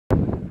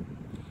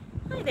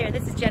Hi there,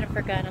 this is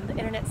Jennifer Gunn. I'm the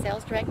Internet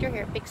Sales Director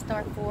here at Big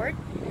Star Ford.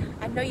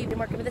 I know you've been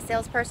working with a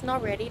salesperson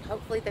already.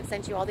 Hopefully they've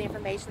sent you all the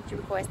information that you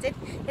requested,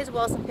 as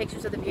well as some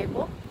pictures of the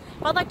vehicle.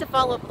 I'd like to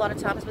follow up a lot of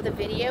times with a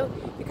video,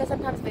 because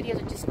sometimes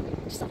videos are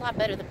just a lot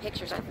better than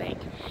pictures, I think.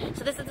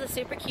 So this is the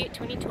super cute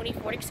 2020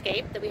 Ford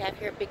Escape that we have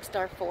here at Big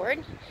Star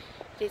Ford.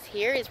 It is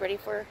here, is ready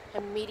for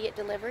immediate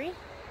delivery.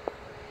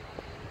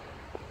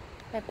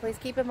 And please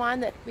keep in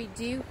mind that we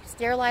do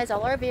sterilize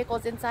all our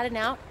vehicles inside and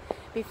out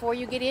before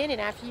you get in and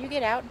after you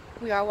get out.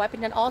 We are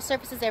wiping down all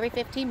surfaces every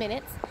 15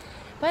 minutes.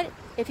 But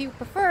if you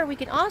prefer, we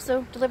can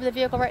also deliver the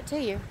vehicle right to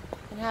you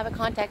and have a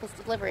contactless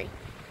delivery,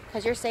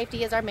 because your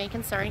safety is our main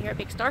concern here at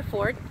Big Star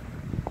Ford.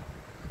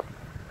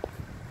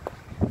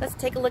 Let's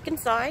take a look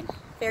inside.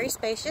 Very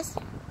spacious.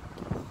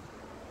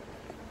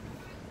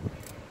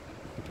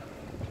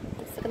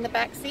 Let's look in the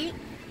back seat.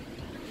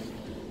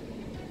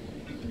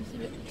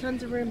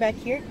 Tons of room back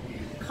here.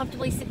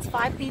 Comfortably sits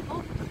 5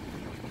 people.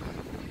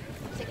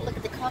 Take a look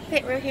at the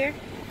cockpit right here.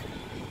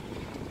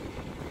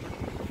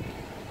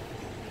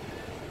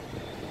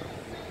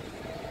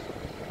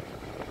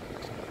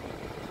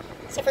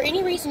 So for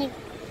any reason you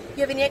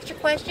have any extra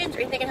questions or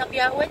anything I can help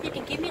you out with, you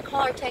can give me a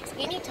call or text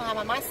anytime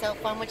on my cell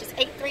phone, which is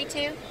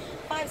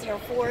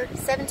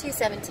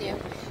 832-504-7272.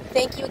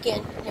 Thank you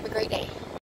again, and have a great day.